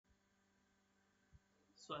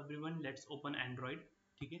So everyone let's open Android.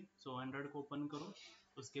 ठीक है, सो Android को ओपन करो।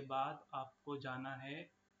 उसके बाद आपको जाना है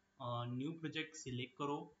न्यू प्रोजेक्ट सिलेक्ट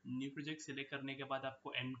करो। न्यू प्रोजेक्ट सिलेक्ट करने के बाद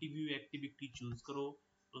आपको MTView एक्टिविटी चूज करो।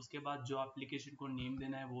 उसके बाद जो एप्लीकेशन को नेम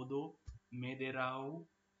देना है वो दो। मैं दे रहा हूँ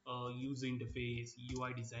यूज इंटरफेस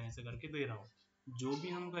UI डिज़ाइन ऐसे करके दे रहा हूँ। जो भी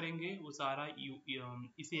हम करेंगे वो सारा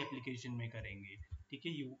इसी एप्लीकेशन में करेंगे। ठीक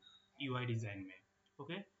है, UI डिज़ाइन में।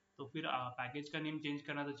 ओके, तो फिर पैकेज का नेम चेंज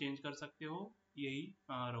करना तो चेंज कर सकते हो, यही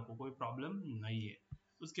रखो, कोई प्रॉब्लम नहीं है।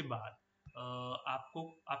 उसके बाद आपको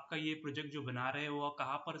आपका ये प्रोजेक्ट जो बना रहे हो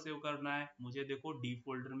कहाँ पर सेव करना है, मुझे देखो डी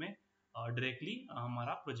फोल्डर में डायरेक्टली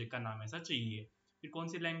हमारा प्रोजेक्ट का नाम ऐसा चाहिए। फिर कौन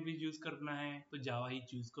सी लैंग्वेज यूज करना है, तो जावा ही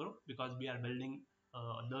चूज करो because we are building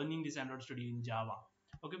learning this Android study in Java.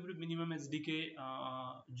 Okay, फिर मिनिमम SDK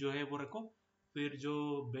जो है वो रखो। फिर जो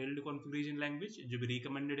बिल्ड कॉन्फ़िगरेशन लैंग्वेज जो भी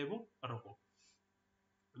रिकमेंडेड है वो रखो।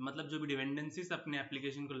 मतलब जो भी डिपेंडेंसीज अपने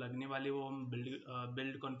एप्लीकेशन को लगने वाले वो हम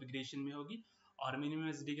बिल्ड कॉन्फ़िगरेशन में होगी। और मिनिमम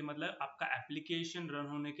SDK मतलब आपका एप्लीकेशन रन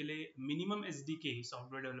होने के लिए मिनिमम SDK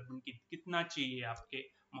सॉफ्टवेयर डेवलपमेंट कितना चाहिए आपके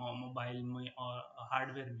मोबाइल में और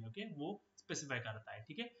हार्डवेयर में, ओके, वो स्पेसिफाई करता है।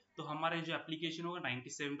 ठीक है, तो हमारे जो एप्लीकेशन होगा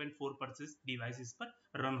 97.4% डिवाइसेस पर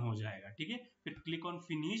रन हो जाएगा। ठीक है, फिर click on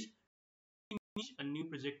finish, a new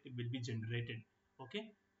project will be generated. Okay,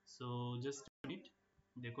 so just a minute,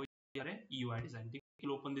 देखो ये है UI design। ठीक है,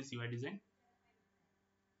 will open this UI design,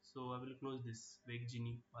 so I will close this wake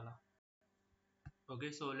genie वाला।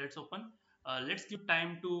 Okay, so let's open, let's give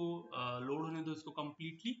time to load होने दो इसको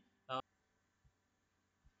completely।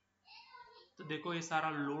 तो देखो ये सारा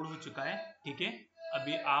लोड हो चुका है। ठीक है,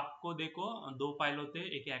 अभी आपको देखो दो फाइल होते हैं,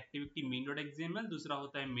 एक एक्टिविटी main.xml, दूसरा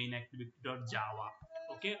होता है main activity.java।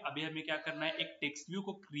 ओके, अभी हमें क्या करना है, एक टेक्स्ट व्यू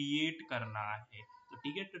को क्रिएट करना है। तो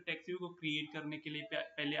ठीक है, तो टेक्स्ट व्यू को क्रिएट करने के लिए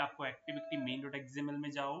पहले आपको एक्टिविटी main.xml में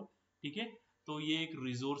जाओ। ठीक है, तो ये एक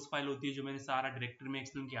रिसोर्स फाइल होती है जो मैंने सारा डायरेक्टरी में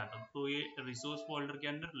एक्सप्लेन किया था। तो ये रिसोर्स फोल्डर के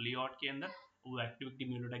अंदर लेआउट के अंदर वो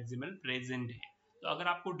एक्टिविटी main.xml प्रेजेंट है। तो अगर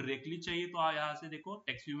आपको डायरेक्टली चाहिए तो यहाँ से देखो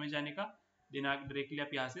टेक्स्ट व्यू में जाने का देना, डायरेक्टली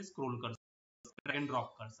आप यहाँ से स्क्रॉल कर सकते, ड्रैग एंड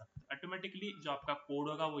ड्रॉप कर सकते, ऑटोमेटिकली जो आपका कोड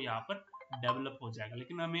होगा वो यहाँ पर डेवलप हो जाएगा।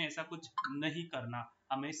 लेकिन हमें ऐसा कुछ नहीं करना,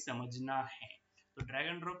 हमें समझना है। तो ड्रैग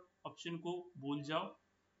एंड ड्रॉप ऑप्शन को भूल जाओ,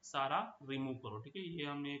 सारा रिमूव करो। ठीक है, ये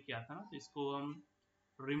हमने किया था ना, तो इसको हम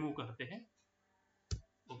रिमूव करते हैं।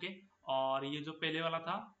 ओके, और ये जो पहले वाला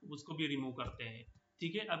था उसको भी रिमूव करते हैं।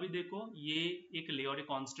 ठीक है, अभी देखो ये एक लेआउट है,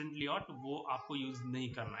 कांस्टेंट लेआउट, वो आपको यूज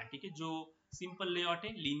नहीं करना है। ठीक है, जो सिंपल लेआउट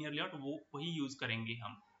है, लीनियर लेआउट, वो वही यूज करेंगे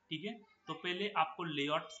हम। ठीक है, तो पहले आपको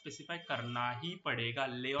लेआउट स्पेसिफाई करना ही पड़ेगा,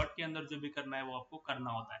 लेआउट के अंदर जो भी करना है वो आपको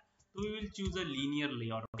करना होता है। तो we will choose a linear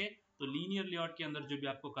layout. Okay, तो लीनियर लेआउट के अंदर जो भी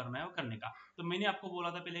आपको करना है वो करने का। तो मैंने आपको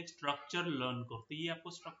बोला था पहले एक स्ट्रक्चर लर्न करो, तो ये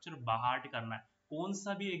आपको स्ट्रक्चर बाहर करना है। कौन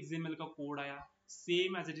सा भी XML का कोड आया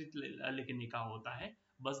सेम एज इट इज लिखने का होता है,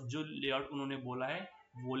 बस जो लेआउट उन्होंने बोला है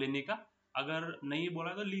वो लेने का। अगर नहीं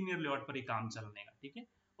बोला तो लीनियर लेआउट पर ही काम चलने का। ठीक है,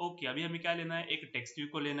 ओके, अभी हमें क्या लेना है, एक टेक्स्ट व्यू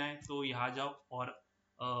को लेना है। तो यहाँ जाओ और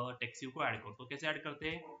टेक्स्ट व्यू को ऐड करो। तो कैसे ऐड करते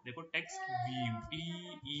हैं, देखो text view,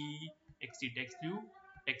 TEXT, text view,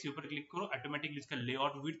 text view पर क्लिक करो, ऑटोमेटिकली इसका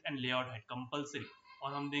layout width and layout height compulsory,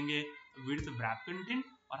 और हम देंगे विड्थ wrap कंटेंट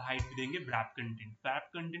और हाइट भी देंगे wrap कंटेंट।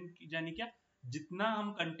 wrap कंटेंट यानी क्या, जितना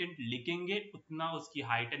हम कंटेंट लिखेंगे उतना उसकी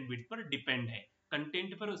हाइट एंड विड्थ पर डिपेंड है,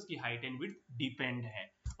 कंटेंट पर उसकी हाइट एंड विड्थ डिपेंड है।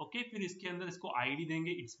 ओके, फिर इसके अंदर इसको आईडी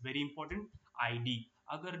देंगे, इट्स वेरी इंपॉर्टेंट आईडी।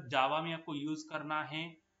 अगर जावा में आपको यूज करना है,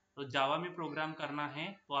 तो जावा में प्रोग्राम करना है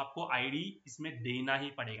तो आपको आईडी इसमें देना ही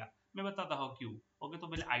पड़ेगा। मैं बताता हूँ क्यों। ओके, तो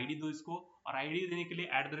पहले आईडी दो इसको, और आईडी देने के लिए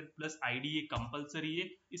 @+ID ये कंपलसरी है।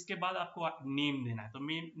 इसके बाद आपको नेम देना है, तो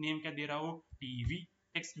मैं नेम क्या दे रहा हूँ, टीवी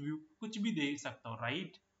टेक्स्ट व्यू, कुछ भी दे सकता हूँ,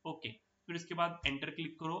 राइट। ओके, फिर इसके बाद एंटर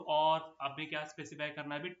क्लिक करो, और अभी क्या स्पेसिफाई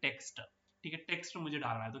करना है, अभी टेक्स्ट। ठीक है, टेक्स्ट मुझे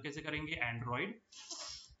डालना है, तो कैसे करेंगे, एंड्रॉइड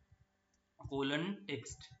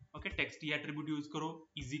टेक्स्ट। ओके, टेक्स्ट ये एट्रीब्यूट यूज करो,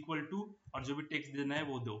 इज इक्वल टू, और जो भी टेक्स्ट देना है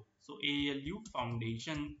वो दो। सो ALU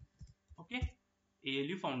foundation. Okay,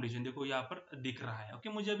 ALU foundation देखो यहाँ पर दिख रहा है। ओके,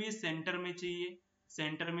 मुझे अभी ये सेंटर में चाहिए,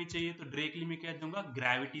 सेंटर में चाहिए तो डायरेक्टली मैं क्या दूंगा,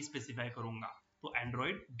 ग्रेविटी स्पेसिफाई करूंगा। तो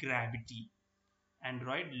Android gravity,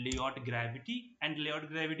 Android layout gravity. And layout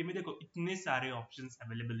gravity में देखो इतने सारे ऑप्शंस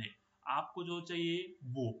अवेलेबल है, आपको जो चाहिए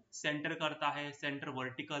वो। सेंटर करता है, सेंटर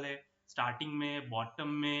वर्टिकल है, स्टार्टिंग में, बॉटम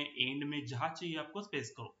में, एंड में, जहां चाहिए आपको स्पेस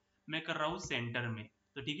करो। मैं कर रहा हूँ सेंटर में,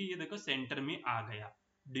 तो ठीक है, ये देखो सेंटर में आ गया।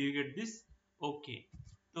 Do you get this. Okay,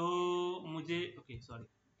 तो मुझे, ओके सॉरी,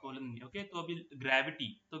 कॉलम नहीं। ओके, तो अभी ग्रेविटी,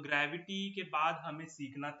 तो ग्रेविटी के बाद हमें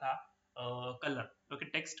सीखना था कलर। ओके,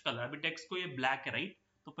 टेक्स्ट कलर, अभी टेक्स्ट को ये ब्लैक है, राइट,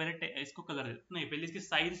 तो पहले इसको कलर नहीं, पहले इसकी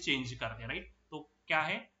साइज चेंज करते हैं, राइट। तो क्या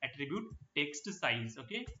है, attribute text size.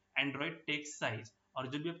 Okay, Android text size, और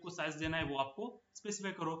जो भी आपको साइज देना है वो आपको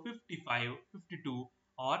स्पेसिफाई करो, 55, 52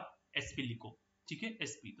 और एसपी लिखो, ठीक है,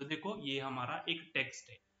 एसपी। तो देखो ये हमारा एक टेक्स्ट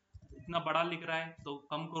है, इतना बड़ा लिख रहा है तो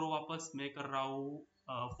कम करो वापस, मैं कर रहा हूँ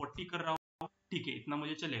 40 कर रहा हूँ, ठीक है, इतना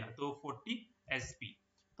मुझे चलेगा, तो 40 एसपी।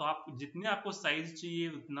 तो आप जितने आपको साइज चाहिए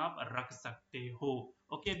उतना आप रख सकते हो।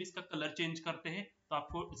 ओके, अब इसका कलर चेंज करते हैं, तो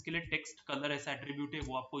आपको इसके लिए टेक्स्ट कलर ऐसा एट्रीब्यूट है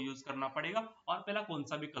वो आपको यूज करना पड़ेगा, और पहला कौन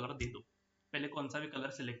सा भी कलर दे दो, पहले कौन सा भी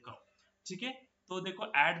कलर सिलेक्ट करो, ठीक है। तो देखो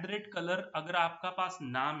 @कलर अगर आपका पास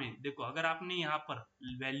नाम है, देखो अगर आपने यहाँ पर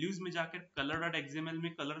वैल्यूज में जाकर color.xml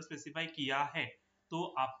में कलर स्पेसिफाई किया है तो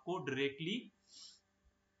आपको डायरेक्टली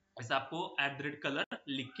ऐसा आपको @कलर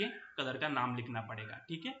लिख के कलर का नाम लिखना पड़ेगा,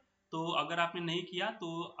 ठीक है। तो अगर आपने नहीं किया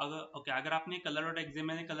तो अगर आपने color.xml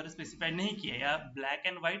में कलर स्पेसिफाई नहीं किया या ब्लैक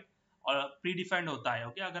एंड व्हाइट और प्री डिफाइंड होता है,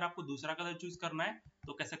 ओके, अगर आपको दूसरा कलर चूज करना है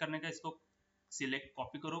तो कैसे करने का, इसको सिलेक्ट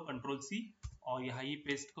कॉपी करो Ctrl+C और यहाँ ये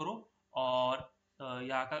पेस्ट करो, और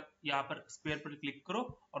यहाँ पर स्क्वायर पर क्लिक करो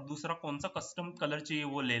और दूसरा कौन सा कस्टम कलर चाहिए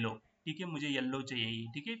वो ले लो, ठीक है, मुझे येलो चाहिए,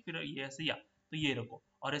 ठीक है, फिर ये ऐसे या तो ये रखो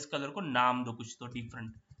और इस कलर को नाम दो कुछ तो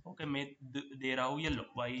डिफरेंट, ओके, मैं दे रहा हूँ येलो,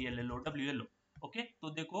 YELLO येलो, ओके।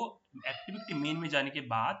 तो देखो एक्टिविटी मेन में जाने के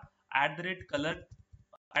बाद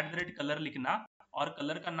 @कलर लिखना और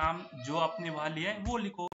कलर का नाम जो आपने वहां लिया है वो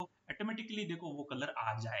लिखो, ऑटोमेटिकली देखो वो कलर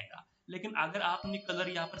आ जाएगा। लेकिन अगर आपने कलर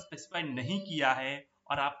यहाँ पर स्पेसिफाई नहीं किया है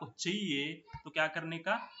और आपको चाहिए तो क्या करने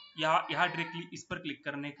का, यहाँ डायरेक्टली इस पर क्लिक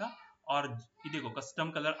करने का और ये देखो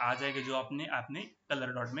कस्टम कलर आ जाएगा जो आपने आपने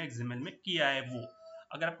कलर डॉट में एक्सएमएल में किया है वो।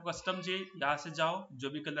 अगर आपको कस्टम चाहिए यहाँ से जाओ, जो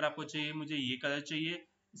भी कलर आपको चाहिए, मुझे ये कलर चाहिए,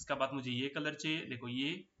 इसका बाद मुझे ये कलर चाहिए, देखो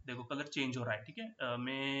ये देखो कलर चेंज हो रहा है, ठीक है,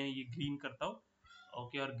 मैं ये ग्रीन करता हूँ,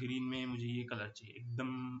 ओके, और ग्रीन में मुझे ये कलर चाहिए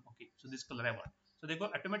एकदम, okay, so this colour I want. तो देखो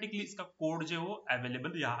ऑटोमेटिकली इसका कोड जो है वो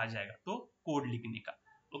अवेलेबल यहाँ आ जाएगा, तो कोड लिखने का,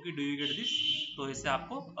 okay, do you get this. तो इसे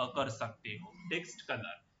आपको कर सकते हो टेक्स्ट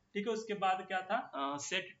कलर, ठीक है। उसके बाद क्या था,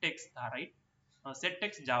 सेट टेक्स्ट था, राइट, सेट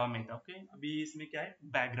टेक्स्ट जावा में था, ओके। अभी इसमें क्या है,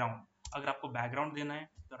 बैकग्राउंड, अगर आपको बैकग्राउंड देना है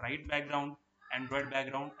तो राइट बैकग्राउंड, एंड्रॉइड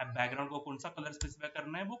बैकग्राउंड, अब बैकग्राउंड को कौन सा कलर स्पेसिफाई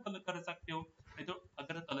करना है वो कलर कर सकते हो, नहीं तो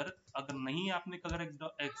अगर नहीं है आपने कलर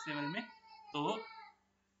एक्सएमएल में तो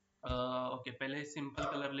ओके, पहले सिंपल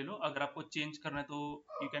कलर ले लो, अगर आपको चेंज करना है तो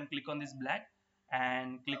you can click on this black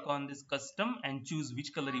and click on this custom and choose which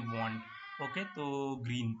colour you want, okay, तो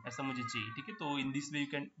ग्रीन ऐसा मुझे चाहिए, ठीक है। तो in this way you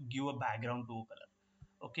can give a background to colour,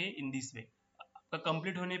 okay, in this way. आपका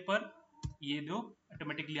complete होने पर ये दो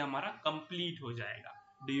ऑटोमेटिकली हमारा कंप्लीट हो जाएगा।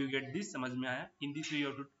 डू यू गेट दिस, समझ में आया? In this way you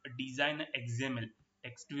have to design XML,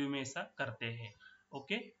 text view में ऐसा करते हैं,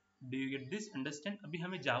 okay, do you get this, understand. अभी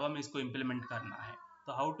हमें जावा में इसको इम्प्लीमेंट करना है,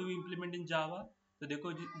 तो हाउ टू इम्प्लीमेंट इन जावा, तो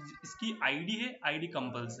देखो इसकी आईडी है, आईडी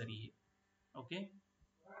कंपलसरी है, okay,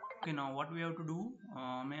 okay. Now what we have to do,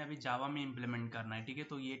 मैं अभी जावा में इम्प्लीमेंट करना है, ठीक है।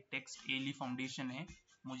 तो ये टेक्स्ट एली फाउंडेशन है,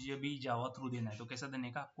 मुझे अभी जावा थ्रू देना है, तो कैसा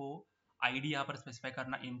देने का, आपको आईडी यहाँ पर स्पेसिफाई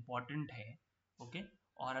करना इंपॉर्टेंट है, ओके।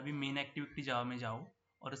 और अभी मेन एक्टिविटी जावा में जाओ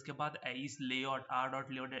और उसके बाद इस लेआउट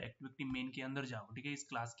r.layout एक्टिविटी मेन के अंदर जाओ, ठीक है, इस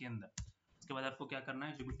क्लास के अंदर। उसके बाद आपको क्या करना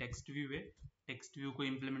है, जो भी टेक्स्ट व्यू है, टेक्स्ट व्यू को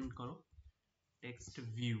इम्प्लीमेंट करो, text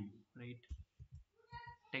view, right,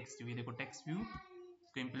 text view, देखो टेक्स्ट व्यू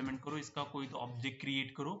को इम्प्लीमेंट करो, इसका कोई तो ऑब्जेक्ट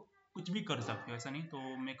क्रिएट करो, कुछ भी कर सकते हो, ऐसा नहीं, तो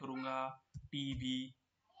मैं करूँगा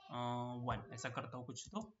tv1 ऐसा करता हूँ कुछ,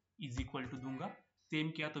 तो इज इक्वल टू दूंगा, सेम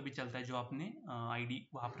किया तो भी चलता है जो आपने आईडी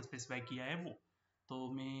वहाँ पर स्पेसिफाई किया है वो।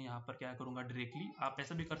 तो मैं यहाँ पर क्या करूँगा, डायरेक्टली आप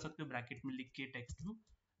ऐसा भी कर सकते हो ब्रैकेट में लिख के टेक्स्ट व्यू,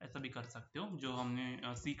 ऐसा भी कर सकते हो जो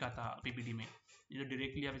हमने सीखा था पीपीटी में, ये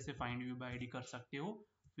डायरेक्टली आप इसे फाइंड व्यू बाय आईडी कर सकते हो,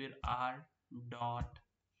 फिर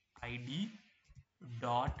r.id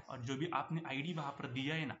डॉट और जो भी आपने आईडी वहां पर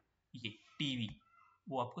दिया है ना, ये टीवी,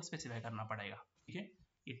 वो आपको स्पेसिफाई करना पड़ेगा, ठीक है।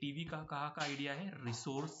 ये टीवी का कहाँ का आइडिया है,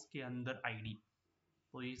 रिसोर्स के अंदर आईडी,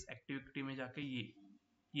 तो इस एक्टिविटी में जाके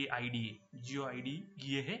ये आईडी है, जो आईडी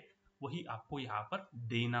ये है वही आपको यहाँ पर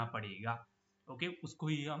देना पड़ेगा, ओके, उसको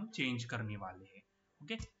ही हम चेंज करने वाले हैं,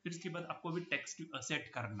 ओके। फिर इसके बाद आपको भी टेक्स्ट सेट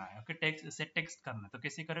करना है, ओके, टेक्स्ट सेट टेक्स्ट करना है, तो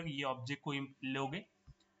कैसे करोगे, ये ऑब्जेक्ट को लोगे,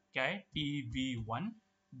 क्या है, tv1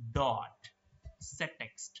 डॉट सेट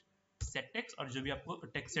टेक्स्ट और जो भी आपको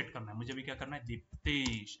टेक्स्ट सेट करना है, मुझे भी क्या करना है,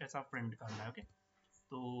 दीप्तेश ऐसा प्रिंट करना है, ओके।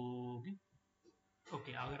 तो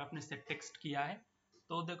ओके, अगर आपने सेट टेक्स्ट किया है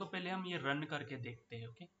तो देखो पहले हम ये रन करके देखते हैं,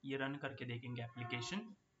 ओके, ये रन करके देखेंगे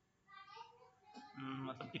एप्लीकेशन,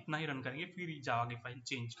 मतलब इतना ही रन करेंगे, फिर जाके फाइल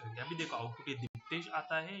चेंज करेंगे। अभी देखो आउटपुट ये दीप्तेश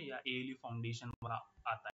आता है या एली फाउंडेशन वाला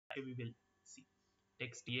आता है, वी विल सी।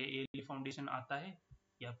 टेक्स्ट ये एली फाउंडेशन आता है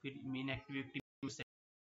या फिर मेन एक्टिविटी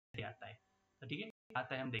आता है, तो ठीक है,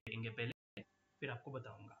 आता है हम देखेंगे पहले, फिर आपको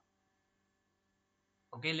बताऊंगा।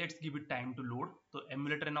 Okay, let's give it time to load. तो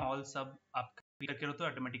एमुलेटर एंड ऑल सब आप करके रहो तो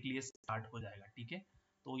ऑटोमेटिकली ये स्टार्ट हो जाएगा, ठीक है।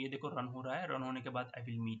 तो ये देखो रन हो रहा है, रन होने के बाद आई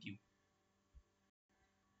विल मीट यू।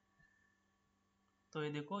 तो ये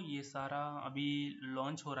देखो ये सारा अभी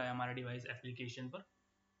लॉन्च हो रहा है हमारा डिवाइस एप्लीकेशन पर।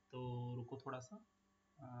 तो रुको थोड़ा सा,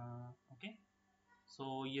 ओके।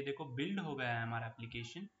 सो ये देखो बिल्ड हो गया है हमारा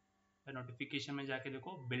एप्लीकेशन। नोटिफिकेशन में जाके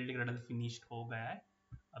देखो बिल्ड ग्रेडल फिनिश्ड हो गया है।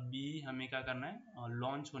 अभी हमें क्या करना है,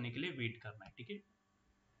 लॉन्च होने के लिए वेट करना है, ठीक है।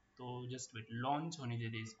 तो जस्ट वेट, लॉन्च होने दे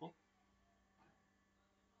दे इसको।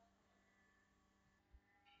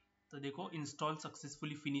 तो देखो इंस्टॉल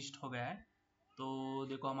सक्सेसफुली फिनिश्ड हो गया है। तो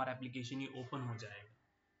देखो हमारा एप्लीकेशन ये ओपन हो जाएगा।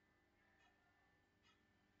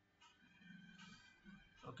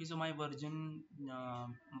 ओके, सो माय वर्जन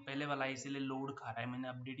पहले वाला है इसीलिए लोड खा रहा है, मैंने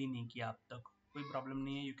अपडेट ही नहीं किया अब तक। कोई प्रॉब्लम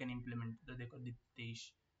नहीं है, यू कैन इम्प्लीमेंट। तो देखो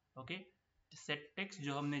दिप्तेश, ओके। सेट टेक्स्ट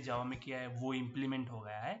जो हमने जावा में किया है वो इम्प्लीमेंट हो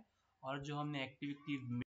गया है। और जो हमने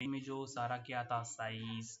एक्टिविटी में जो सारा किया था,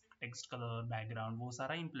 साइज, टेक्स्ट कलर, बैकग्राउंड, वो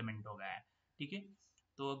सारा इम्प्लीमेंट हो गया है, ठीक है।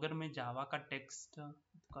 तो अगर मैं जावा का टेक्स्ट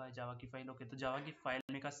का, जावा की फाइल, ओके, तो जावा की फाइल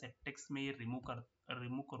में का सेट टेक्स्ट में ये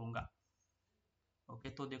रिमूव करूंगा। ओके,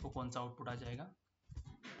 तो देखो कौन सा आउटपुट आ जाएगा।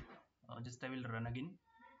 Just I will run again,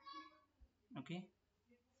 okay.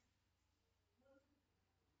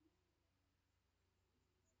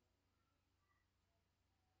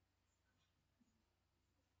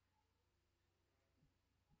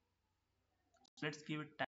 Let's give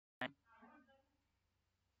it time.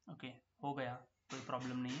 Okay, हो गया, कोई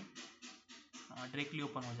प्रॉब्लम नहीं है। डायरेक्टली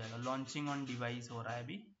ओपन हो जाएगा। लॉन्चिंग ऑन डिवाइस हो रहा है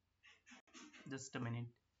अभी, just a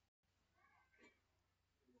minute.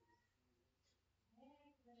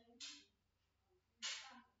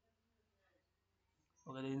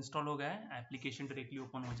 Okay, install हो गया है, एप्लीकेशन डायरेक्टली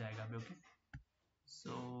ओपन हो जाएगा अभी, ओके।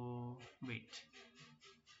 सो वेट।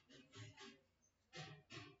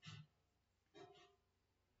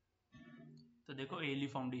 तो देखो एली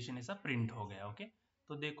फाउंडेशन ऐसा प्रिंट हो गया, ओके।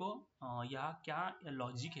 तो देखो यहाँ क्या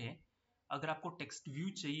लॉजिक है। अगर आपको टेक्स्ट व्यू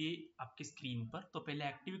चाहिए आपके स्क्रीन पर, तो पहले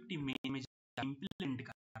एक्टिविटी मेन में इम्प्लीमेंट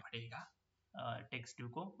करना पड़ेगा टेक्स्ट व्यू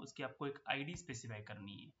को। उसकी आपको एक आईडी स्पेसिफाई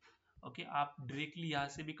करनी है, ओके। आप डायरेक्टली यहाँ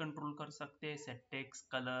से भी कंट्रोल कर सकते हैं, सेट टेक्स्ट,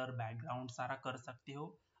 कलर, बैकग्राउंड सारा कर सकते हो।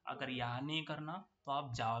 अगर यहाँ नहीं करना तो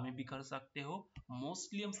आप जावा में भी कर सकते हो।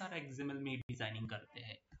 मोस्टली हम सारा एक्सएमएल में डिजाइनिंग करते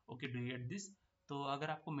हैं, ओके। Do get this. तो अगर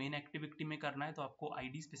आपको मेन एक्टिविटी में करना है तो आपको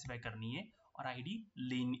आईडी स्पेसिफाई करनी है, और आईडी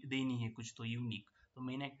देनी है कुछ तो यूनिक। तो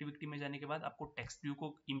मेन एक्टिविटी में जाने के बाद आपको टेक्स्ट व्यू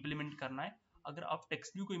को इम्प्लीमेंट करना है। अगर आप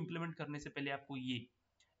टेक्स्ट व्यू को इम्प्लीमेंट करने से पहले आपको ये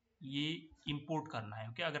इंपोर्ट करना है,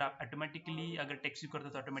 ओके। अगर आप ऑटोमेटिकली अगर टेक्स्ट व्यू करते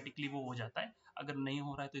हो तो ऑटोमेटिकली वो हो जाता है। अगर नहीं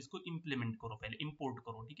हो रहा है तो इसको इम्प्लीमेंट करो, पहले इंपोर्ट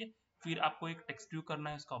करो, ठीक है। फिर आपको एक टेक्स्ट व्यू करना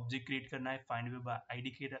है, उसका ऑब्जेक्ट क्रिएट करना है, find view bye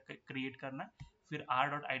ID create करना है। फिर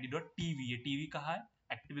r.id.tv, ये टीवी कहाँ है,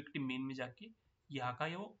 एक्टिविटी मेन में जाके यहाँ का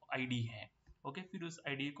ये वो आईडी है, ओके। फिर उस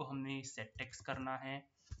आईडी को हमने सेट टेक्स्ट करना है।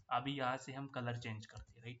 अभी यहाँ से हम कलर चेंज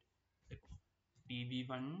करते हैं, राइट। देखो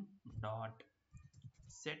tv1 dot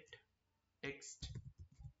set text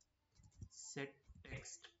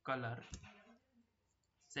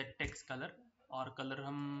colour, और कलर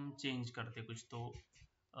हम चेंज करते कुछ तो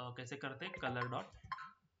कैसे करते, colour dot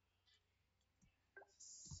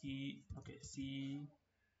C, okay,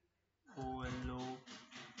 COLOR,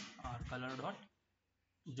 colour dot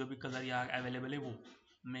जो भी कलर यहाँ अवेलेबल है वो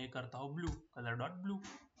मैं करता हूँ blue, colour dot blue,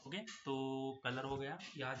 okay. तो कलर हो गया।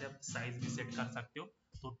 यहाँ से आप साइज भी सेट कर सकते हो।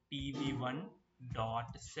 तो tv1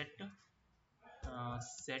 dot set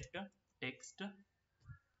text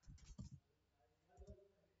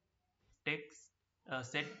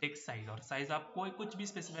set text size, और साइज आप कोई कुछ भी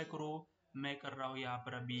स्पेसिफाई करो। मैं कर रहा हूँ यहाँ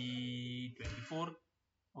पर अभी 24,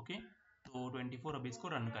 ओके। तो 24 अभी इसको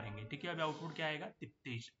रन करेंगे, ठीक है। अभी आउटपुट क्या आएगा,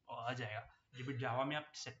 तिप्तेश आ जाएगा। जब जावा में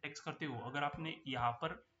आप सेट टेक्स्ट करते हो, अगर आपने यहाँ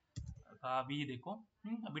पर अभी देखो,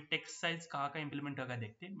 अभी टेक्स्ट साइज कहाँ का इंप्लीमेंट होगा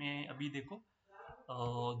देखते हैं। मैं अभी देखो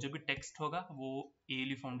जो भी टेक्स्ट होगा वो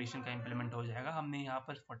एली फाउंडेशन का इम्प्लीमेंट हो जाएगा। हमने यहाँ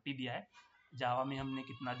पर 40 दिया है, जावा में हमने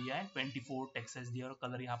कितना दिया है, 24 टेक्स्ट साइज दिया, और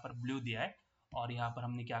कलर यहाँ पर ब्लू दिया है। और यहाँ पर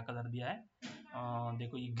हमने क्या कलर दिया है,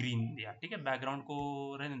 देखो ये ग्रीन दिया, ठीक है। बैकग्राउंड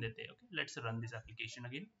को रहने देते हैं, okay. Let's run this application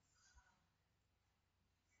again.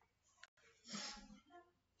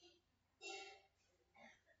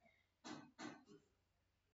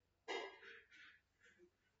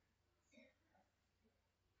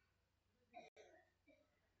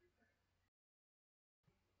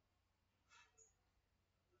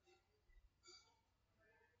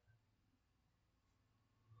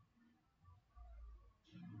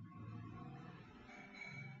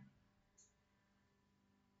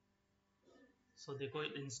 सो देखो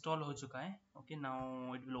इंस्टॉल हो चुका है, okay.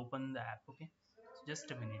 Now it will open the app, okay.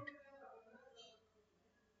 Just a minute.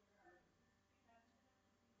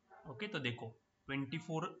 Okay तो देखो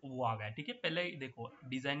 24 वो आ गया, ठीक है। पहले देखो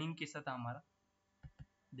डिजाइनिंग कैसा था हमारा,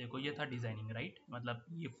 देखो ये था डिजाइनिंग राइट, मतलब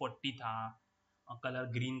ये 40 था, कलर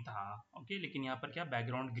ग्रीन था, ओके। लेकिन यहाँ पर क्या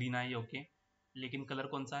बैकग्राउंड ग्रीन आई, ओके। लेकिन कलर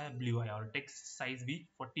कौन सा है, ब्लू आया, और टेक्स्ट साइज भी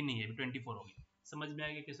 40 नहीं है, 24 होगी। समझ में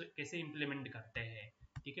आएगा कैसे कैसे इंप्लीमेंट करते हैं,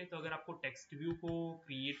 ठीक है। तो अगर आपको टेक्स्ट व्यू को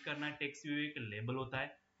क्रिएट करना है, टेक्स्ट व्यू एक लेबल होता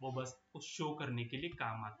है, वो बस उस शो करने के लिए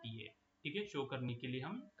काम आती है, ठीक है। शो करने के लिए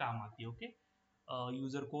हम काम आती है, ओके।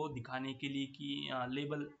 यूजर को दिखाने के लिए कि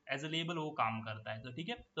लेबल एज अ लेबल वो काम करता है, तो ठीक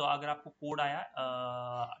है। तो अगर आपको कोड आया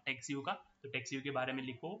टेक्स्ट का, तो टेक्स्ट के बारे में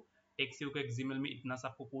लिखो। टेक्स्ट को एक्सएमएल में इतना सा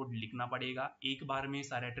आपको कोड लिखना पड़ेगा, एक बार में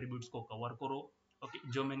सारे एट्रीब्यूट्स को कवर करो, ओके।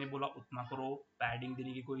 जो मैंने बोला उतना करो, पैडिंग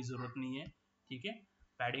देने की कोई जरूरत नहीं है, ठीक है।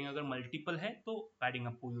 पैडिंग अगर मल्टीपल है तो पैडिंग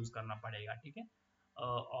आपको यूज करना पड़ेगा, ठीक है।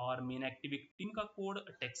 और मेन एक्टिविटी का कोड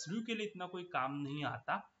टेक्स्ट व्यू के लिए इतना कोई काम नहीं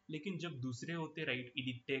आता, लेकिन जब दूसरे होते राइट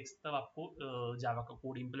एडिट टेक्स्ट, तब आपको जावा का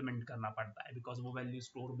कोड इंप्लीमेंट करना पड़ता है, बिकॉज वो वैल्यू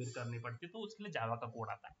स्टोर भी करनी पड़ती है, तो उसके लिए जावा का कोड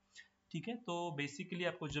आता है, ठीक है। तो बेसिकली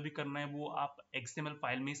आपको जो भी करना है वो आप एक्सएमएल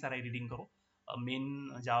फाइल में ही सारा एडिटिंग करो,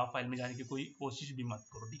 मेन जावा फाइल में जाने की कोई कोशिश भी मत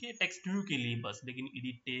करो, ठीक है। टेक्स्ट व्यू के लिए बस, लेकिन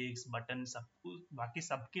एडिट टेक्स्ट बटन सब कुछ बाकी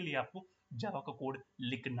सब के लिए आपको जावा का कोड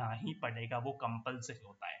लिखना ही पड़ेगा, वो कंपलसरी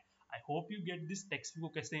होता है। I hope you get this, text view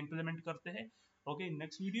को कैसे इंप्लीमेंट करते हैं। Okay,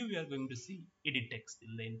 next video we are going to C edit text,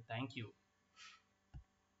 then thank you.